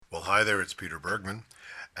Hi there, it's Peter Bergman,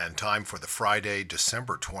 and time for the Friday,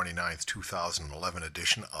 December 29th, 2011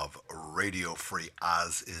 edition of Radio Free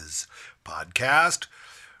As Is podcast.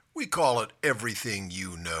 We call it Everything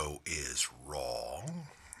You Know Is Wrong.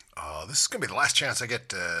 This is going to be the last chance I get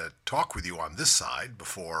to talk with you on this side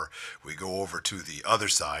before we go over to the other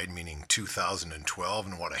side, meaning 2012,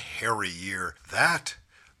 and what a hairy year that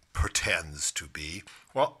pretends to be.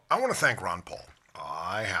 Well, I want to thank Ron Paul.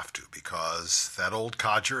 I have to, because that old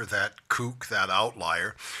codger, that kook, that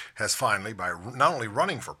outlier, has finally, by not only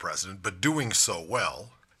running for president, but doing so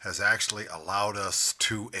well, has actually allowed us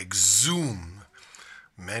to exhume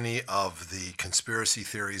many of the conspiracy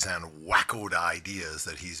theories and wackoed ideas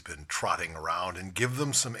that he's been trotting around and give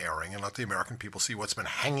them some airing and let the American people see what's been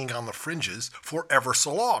hanging on the fringes for ever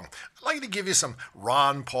so long. I'd like to give you some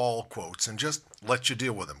Ron Paul quotes and just let you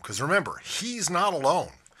deal with them, because remember, he's not alone.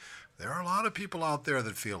 There are a lot of people out there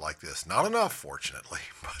that feel like this. Not enough, fortunately,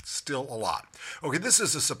 but still a lot. Okay, this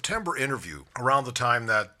is a September interview around the time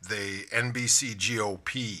that the NBC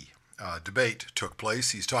GOP debate took place.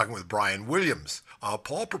 He's talking with Brian Williams.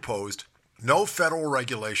 Paul proposed no federal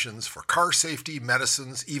regulations for car safety,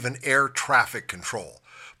 medicines, even air traffic control.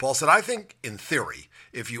 Paul said, I think, in theory,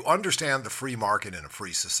 if you understand the free market in a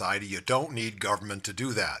free society, you don't need government to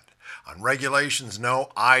do that. On regulations,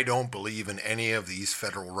 no, I don't believe in any of these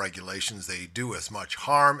federal regulations. They do as much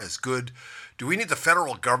harm as good. Do we need the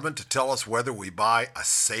federal government to tell us whether we buy a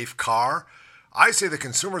safe car? I say the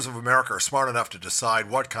consumers of America are smart enough to decide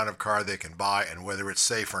what kind of car they can buy and whether it's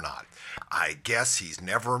safe or not. I guess he's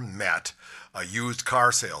never met a used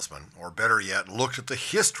car salesman, or better yet, looked at the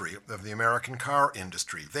history of the American car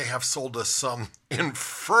industry. They have sold us some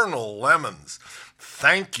infernal lemons.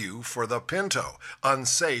 Thank you for the Pinto,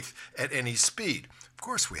 unsafe at any speed. Of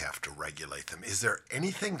course we have to regulate them. Is there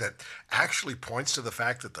anything that actually points to the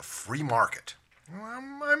fact that the free market,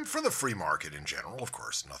 I'm for the free market in general, of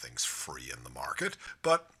course, nothing's free in the market,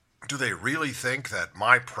 but do they really think that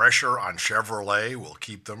my pressure on Chevrolet will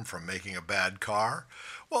keep them from making a bad car?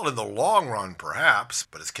 Well, in the long run, perhaps,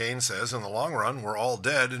 but as Keynes says, in the long run, we're all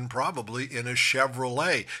dead and probably in a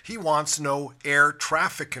Chevrolet. He wants no air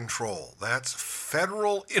traffic control. That's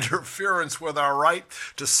federal interference with our right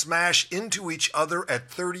to smash into each other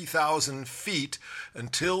at 30,000 feet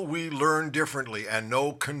until we learn differently, and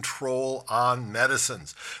no control on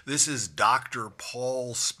medicines. This is Dr.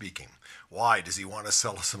 Paul speaking. Why? Does he want to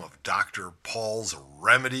sell us some of Dr. Paul's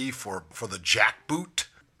remedy for the jackboot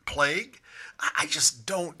plague? I just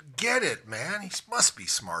don't get it, man. He must be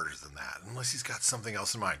smarter than that, unless he's got something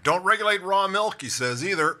else in mind. Don't regulate raw milk, he says,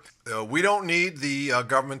 either. We don't need the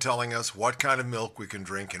government telling us what kind of milk we can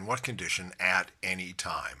drink in what condition at any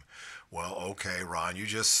time. Well, okay, Ron, you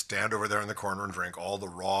just stand over there in the corner and drink all the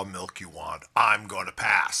raw milk you want. I'm going to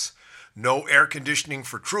pass. No air conditioning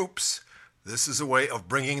for troops. This is a way of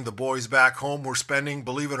bringing the boys back home. We're spending,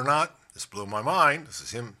 believe it or not, this blew my mind. This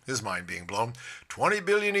is his mind being blown. $20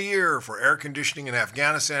 billion a year for air conditioning in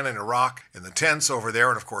Afghanistan and Iraq, in the tents over there,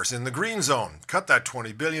 and of course in the green zone. Cut that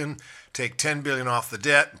 $20 billion, take $10 billion off the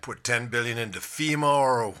debt, and put $10 billion into FEMA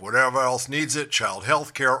or whatever else needs it, child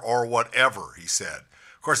health care or whatever, he said.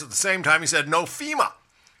 Of course, at the same time, he said no FEMA.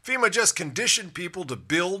 FEMA just conditioned people to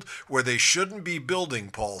build where they shouldn't be building,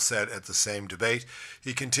 Paul said at the same debate.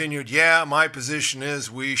 He continued, yeah, my position is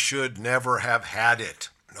we should never have had it.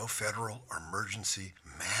 No federal emergency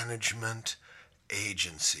management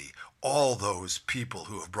agency. All those people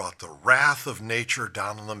who have brought the wrath of nature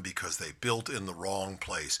down on them because they built in the wrong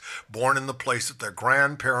place, born in the place that their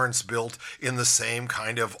grandparents built in the same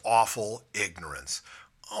kind of awful ignorance.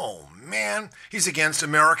 Oh, man, he's against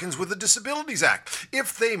Americans with the Disabilities Act.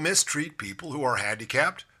 If they mistreat people who are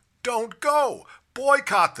handicapped, don't go.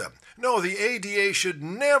 Boycott them. No, the ADA should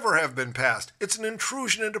never have been passed. It's an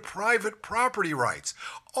intrusion into private property rights.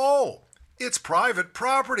 Oh, it's private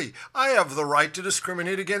property. I have the right to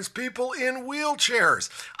discriminate against people in wheelchairs.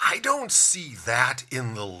 I don't see that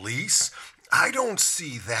in the lease. I don't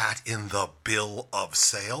see that in the bill of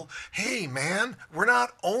sale. Hey, man, we're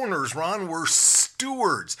not owners, Ron. We're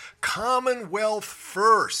stewards. Commonwealth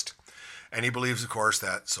first. And he believes, of course,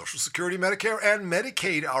 that Social Security, Medicare, and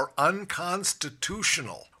Medicaid are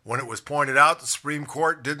unconstitutional. When it was pointed out the Supreme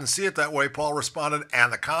Court didn't see it that way, Paul responded,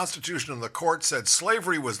 and the Constitution and the court said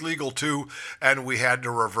slavery was legal too, and we had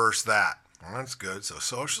to reverse that. Well, that's good. So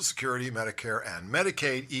Social Security, Medicare, and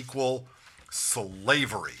Medicaid equal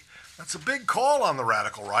slavery. That's a big call on the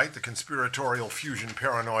radical right, the conspiratorial fusion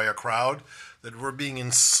paranoia crowd, that we're being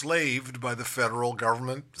enslaved by the federal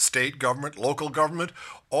government, state government, local government,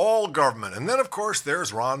 all government. And then, of course,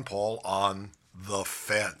 there's Ron Paul on the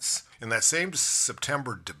fence. In that same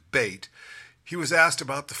September debate, He was asked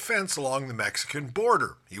about the fence along the Mexican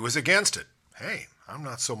border. He was against it. Hey, I'm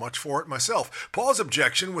not so much for it myself. Paul's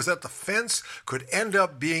objection was that the fence could end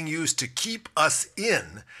up being used to keep us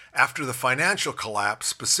in after the financial collapse.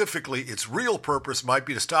 Specifically, its real purpose might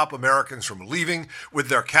be to stop Americans from leaving with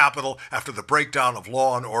their capital after the breakdown of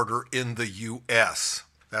law and order in the U.S.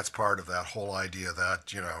 That's part of that whole idea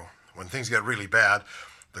that, when things get really bad,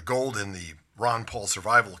 the gold in the Ron Paul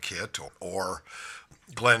survival kit or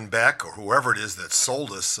Glenn Beck or whoever it is that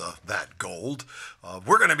sold us that gold,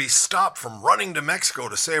 we're going to be stopped from running to Mexico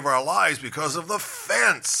to save our lives because of the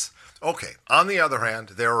fence. Okay, on the other hand,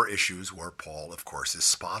 there are issues where Paul, of course, is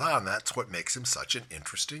spot on. That's what makes him such an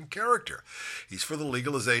interesting character. He's for the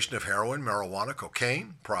legalization of heroin, marijuana,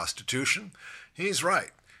 cocaine, prostitution. He's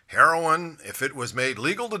right. Heroin, if it was made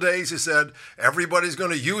legal today, he said, everybody's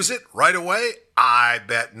going to use it right away? I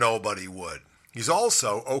bet nobody would. He's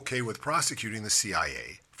also okay with prosecuting the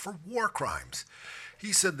CIA for war crimes.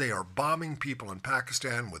 He said they are bombing people in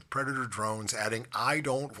Pakistan with Predator drones, adding, I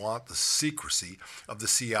don't want the secrecy of the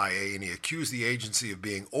CIA, and he accused the agency of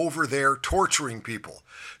being over there torturing people.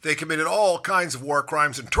 They committed all kinds of war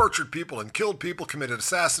crimes and tortured people and killed people, committed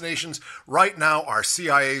assassinations. Right now, our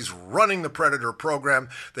CIA's running the Predator program.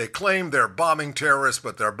 They claim they're bombing terrorists,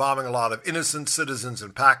 but they're bombing a lot of innocent citizens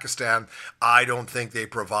in Pakistan. I don't think they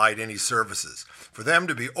provide any services. For them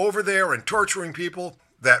to be over there and torturing people,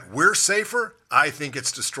 that we're safer, I think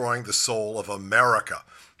it's destroying the soul of America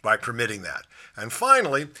by permitting that. And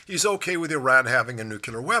finally, he's okay with Iran having a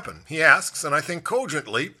nuclear weapon. He asks, and I think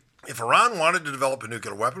cogently, if Iran wanted to develop a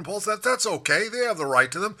nuclear weapon, Paul said, that's okay, they have the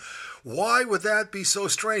right to them. Why would that be so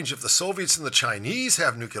strange? If the Soviets and the Chinese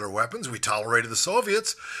have nuclear weapons, we tolerated the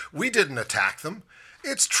Soviets, we didn't attack them.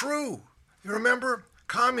 It's true. You remember?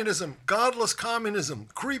 Communism, godless communism,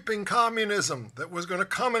 creeping communism that was going to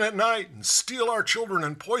come in at night and steal our children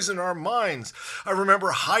and poison our minds. I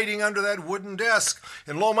remember hiding under that wooden desk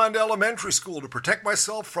in Lomond Elementary School to protect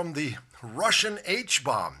myself from the Russian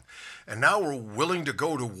H-bomb. And now we're willing to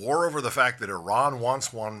go to war over the fact that Iran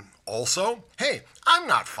wants one also? Hey, I'm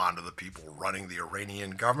not fond of the people running the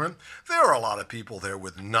Iranian government. There are a lot of people there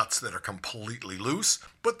with nuts that are completely loose,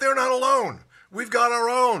 but they're not alone. We've got our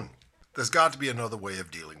own. There's got to be another way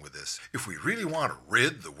of dealing with this. If we really want to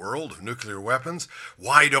rid the world of nuclear weapons,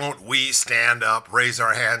 why don't we stand up, raise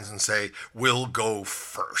our hands, and say, we'll go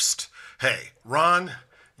first? Hey, Ron,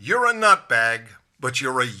 you're a nutbag, but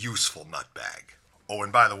you're a useful nutbag. Oh,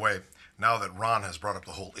 and by the way, now that Ron has brought up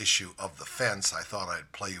the whole issue of the fence, I thought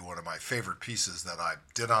I'd play you one of my favorite pieces that I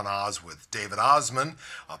did on Oz with David Osman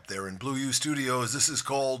up there in Blue U Studios. This is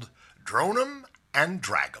called Drone 'em and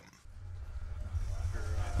Drag 'em.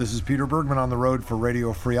 This is Peter Bergman on the road for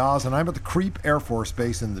Radio Free Oz, and I'm at the Creep Air Force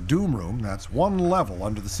Base in the Doom Room. That's one level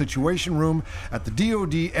under the Situation Room at the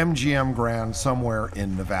DoD MGM Grand somewhere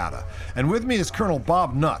in Nevada. And with me is Colonel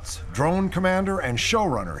Bob Nuts, drone commander and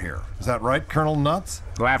showrunner here. Is that right, Colonel Nuts?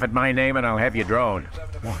 Laugh at my name and I'll have you droned.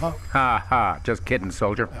 What? Ha ha, just kidding,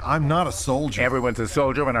 soldier. I'm not a soldier. Everyone's a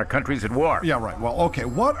soldier when our country's at war. Yeah, right. Well, okay,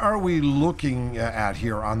 what are we looking at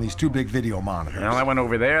here on these two big video monitors? Well, that one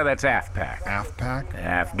over there, that's AFPAC. AFPAC?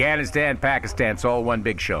 Afghanistan, Pakistan, it's all one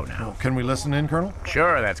big show now. Oh, can we listen in, Colonel?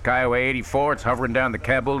 Sure, that's Kiowa 84. It's hovering down the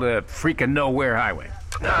Kabul to freaking nowhere highway.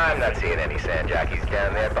 No, I'm not seeing any sand jockeys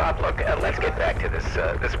down there. Bob, look, let's get back to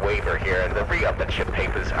this waiver here and the re-up-and-ship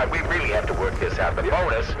papers. We really have to work this out. The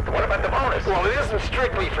bonus, what about the bonus? Well, it isn't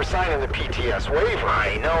strictly for signing the PTS waiver.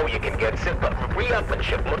 I know you can get sick, but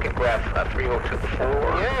re-up-and-ship, look at graph 3024.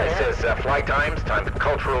 Yeah. It says flight times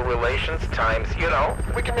cultural relations, times,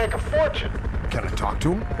 We can make a fortune. Can I talk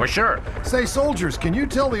to him? Well, sure. Say, soldiers, can you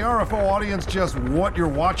tell the RFO audience just what you're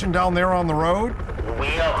watching down there on the road? We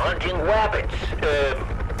are hunting rabbits.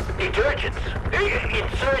 Insurgents.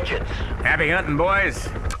 Happy hunting, boys.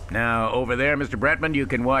 Now, over there, Mr. Bretman, you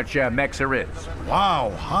can watch Mexa Riz.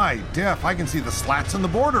 Wow, high def. I can see the slats in the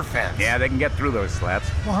border fence. Yeah, they can get through those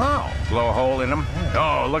slats. Well, how? Blow a hole in them.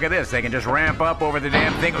 Oh, look at this. They can just ramp up over the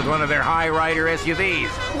damn thing with one of their high rider SUVs.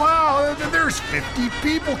 Wow, there's 50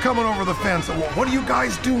 people coming over the fence. What do you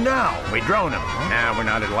guys do now? We drone them. Now, we're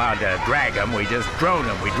not allowed to drag them. We just drone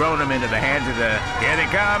them. We drone them into the hands of here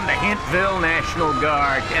they come, the Hintville National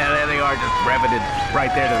Guard. Yeah, there they are, just breveted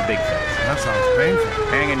right there to the big fence. That sounds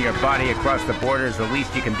painful. Hanging your body across the border is the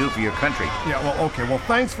least you can do for your country. Yeah, well, okay. Well,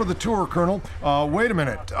 thanks for the tour, Colonel. Wait a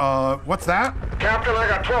minute. What's that? Captain, I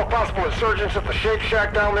got 12 possible insurgents at the Shake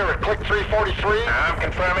Shack down there at Click 343. I'm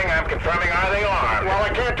confirming. Are they armed? Well, I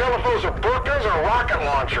can't tell if those are burkas or rocket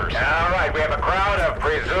launchers. All right, we have a crowd of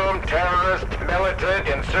presumed terrorist, militant,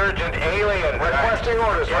 insurgent aliens. Requesting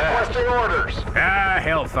orders.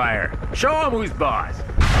 Hellfire. Show 'em who's boss.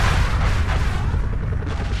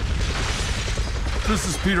 This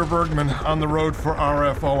is Peter Bergman on the road for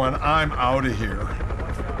RFO, and I'm out of here.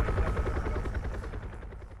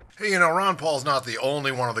 Hey, Ron Paul's not the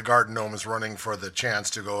only one of the garden gnomes running for the chance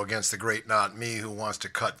to go against the great not me who wants to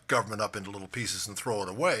cut government up into little pieces and throw it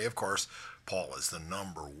away. Of course, Paul is the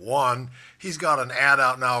number one. He's got an ad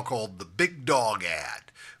out now called the Big Dog Ad,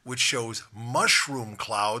 which shows mushroom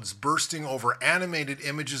clouds bursting over animated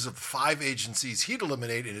images of the 5 agencies he'd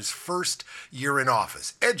eliminate in his first year in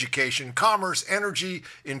office: education, commerce, energy,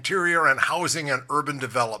 interior, and housing and urban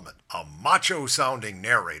development. A macho-sounding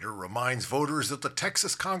narrator reminds voters that the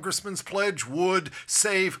Texas congressman's pledge would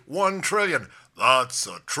save $1 trillion. That's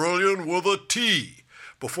a trillion with a T.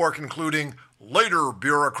 Before concluding, later,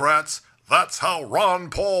 bureaucrats, that's how Ron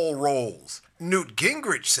Paul rolls. Newt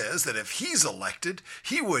Gingrich says that if he's elected,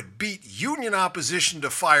 he would beat union opposition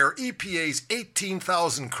to fire EPA's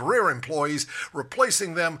 18,000 career employees,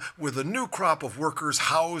 replacing them with a new crop of workers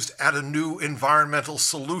housed at a new environmental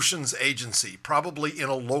solutions agency, probably in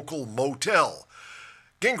a local motel.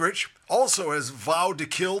 Gingrich also has vowed to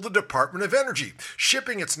kill the Department of Energy,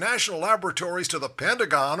 shipping its national laboratories to the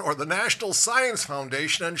Pentagon or the National Science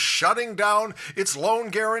Foundation and shutting down its loan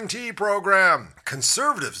guarantee program.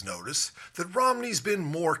 Conservatives notice that Romney's been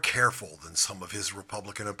more careful than some of his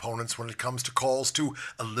Republican opponents when it comes to calls to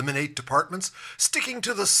eliminate departments, sticking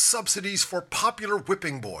to the subsidies for popular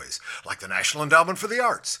whipping boys like the National Endowment for the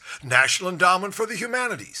Arts, National Endowment for the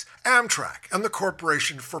Humanities, Amtrak, and the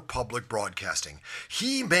Corporation for Public Broadcasting.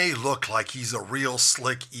 He may look like he's a real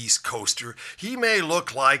slick East Coaster. He may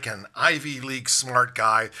look like an Ivy League smart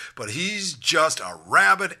guy, but he's just a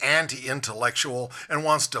rabid anti-intellectual and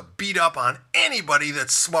wants to beat up on anybody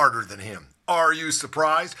that's smarter than him. Are you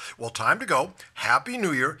surprised? Well, time to go. Happy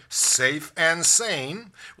New Year, safe and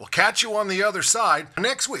sane. We'll catch you on the other side.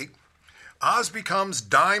 Next week, Oz becomes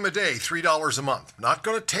dime a day, $3 a month. Not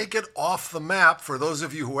going to take it off the map for those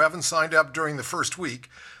of you who haven't signed up during the first week.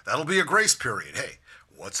 That'll be a grace period. Hey,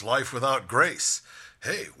 what's life without grace?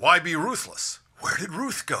 Hey, why be ruthless? Where did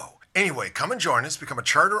Ruth go? Anyway, come and join us. Become a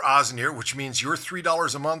charter Ozoneer, which means your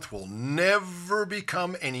 $3 a month will never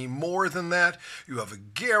become any more than that. You have a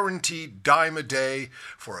guaranteed dime a day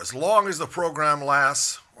for as long as the program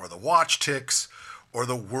lasts, or the watch ticks, or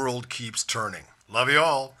the world keeps turning. Love you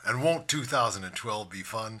all, and won't 2012 be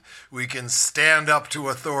fun? We can stand up to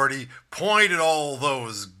authority, point at all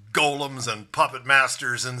those golems and puppet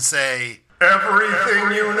masters and say,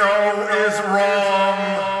 everything you know is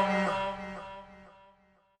wrong.